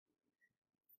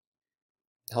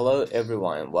Hello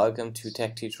everyone, welcome to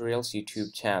Tech Tutorials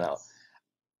YouTube channel.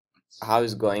 How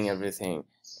is going everything?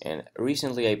 And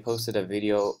recently I posted a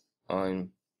video on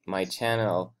my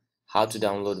channel how to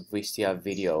download Wistia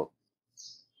video,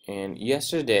 and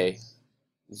yesterday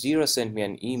Zero sent me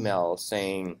an email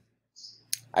saying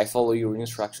I follow your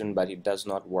instruction but it does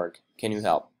not work, can you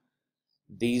help?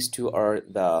 These two are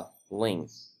the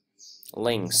links,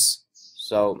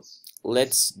 so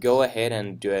let's go ahead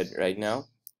and do it right now.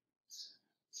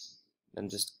 I'm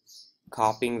just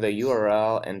copying the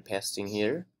URL and pasting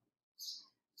here,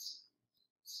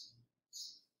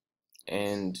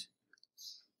 and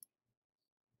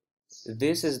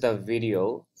this is the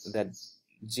video that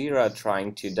Jira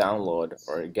trying to download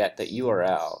or get the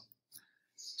URL.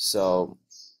 So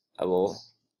I will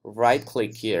right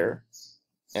click here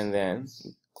and then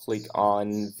click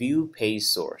on view page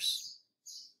source,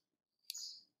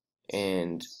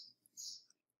 and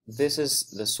this is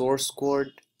the source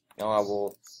code. Now I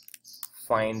will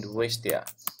find Wistia.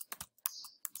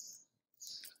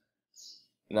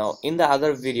 Now in the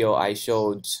other video I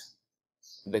showed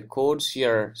the codes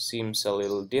here seems a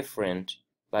little different,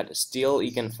 but still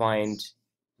you can find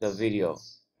the video.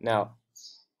 Now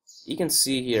you can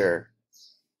see here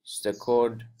the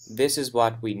code. This is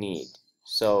what we need.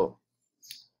 So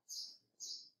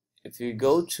if you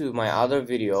go to my other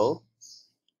video,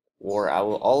 or I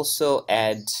will also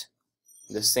add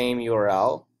the same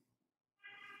URL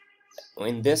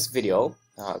in this video,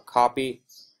 copy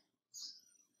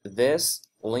this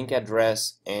link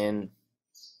address and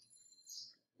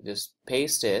just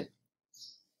paste it.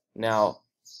 Now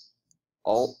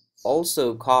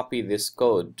also copy this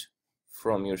code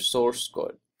from your source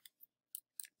code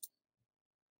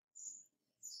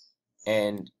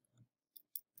and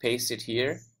paste it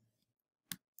here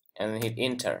and then hit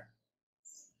enter.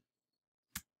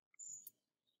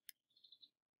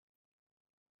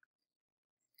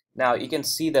 Now you can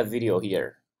see the video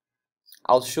here.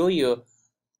 I'll show you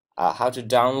how to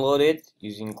download it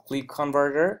using clip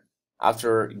converter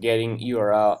after getting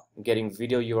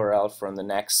video URL from the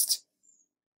next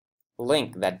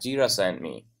link that Jira sent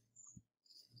me.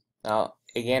 Now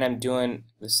again I'm doing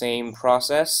the same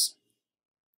process.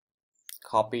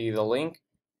 Copy the link,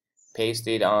 paste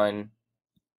it on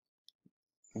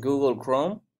Google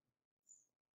Chrome,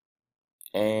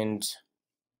 and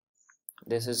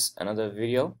this is another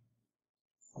video.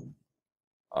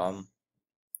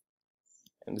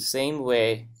 In the same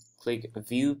way, click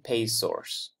view page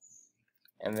source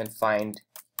and then find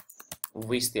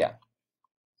Wistia.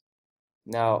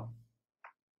 Now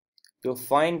you'll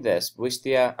find this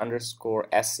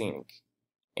Wistia_async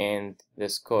and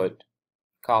this code.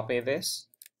 Copy this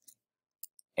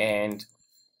and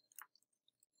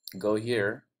go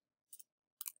here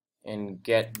and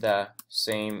get the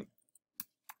same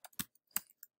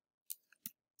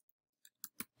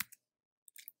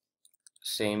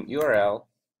URL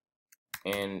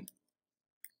and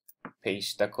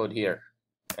paste the code here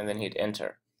and then hit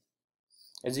enter.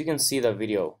 As you can see the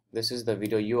video, this is the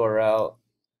video URL.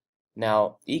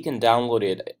 Now you can download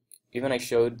it. Even I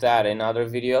showed that in another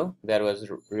video that was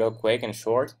real quick and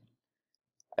short,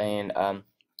 and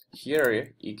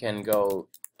here you can go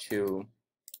to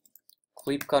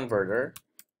clip converter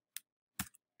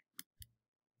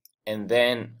and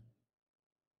then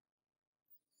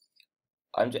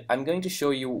I'm going to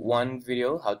show you one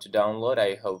video how to download.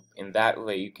 I hope in that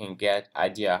way you can get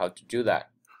idea how to do that.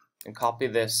 And copy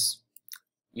this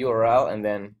URL and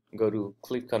then go to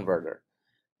clip converter.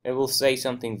 It will say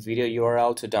something video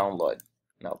URL to download.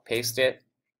 Now paste it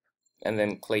and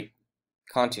then click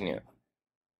continue.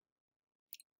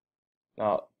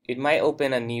 Now it might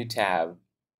open a new tab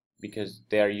because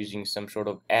they are using some sort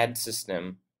of ad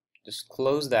system. Just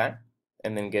close that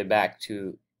and then get back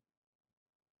to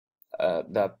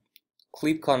the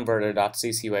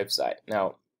clipconverter.cc website.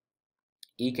 Now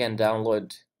you can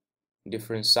download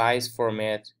different size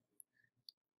format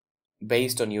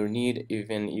based on your need.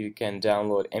 Even you can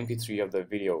download MP3 of the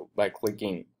video by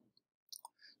clicking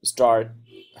start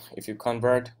if you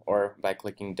convert, or by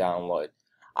clicking download.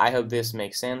 I hope this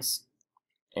makes sense,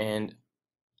 and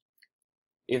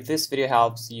if this video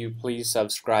helps you, please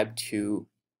subscribe to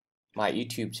my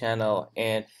YouTube channel.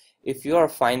 And if you are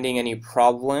finding any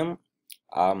problem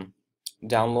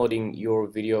downloading your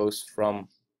videos from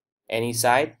any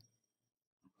site,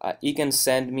 you can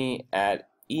send me at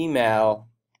email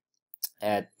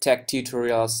at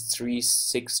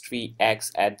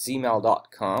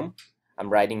techtutorials363x@gmail.com. I'm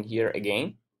writing here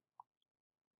again.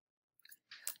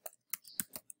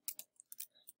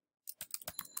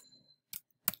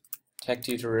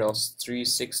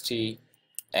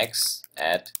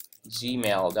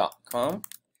 techtutorials360x@gmail.com.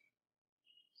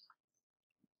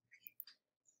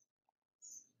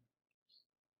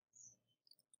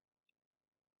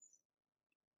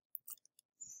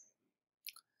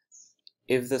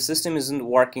 if the system isn't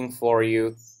working for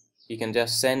you, you can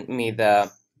just send me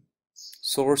the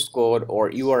source code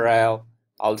or URL.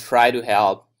 I'll try to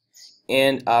help.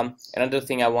 And another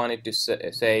thing I wanted to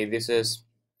say, this is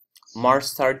March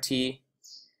 30,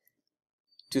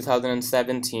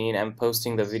 2017. I'm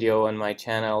posting the video on my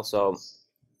channel, so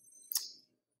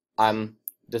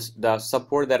the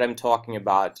support that I'm talking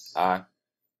about, I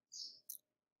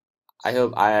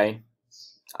hope I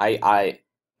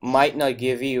might not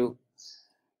give you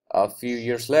a few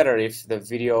years later if the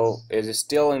video is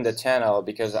still in the channel,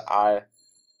 because I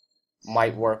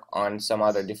might work on some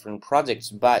other different projects.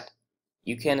 But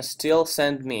you can still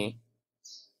send me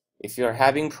if you're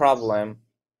having problem.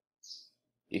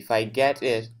 If I get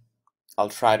it, I'll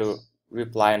try to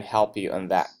reply and help you on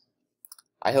that.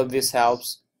 I hope this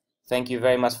helps. Thank you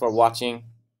very much for watching.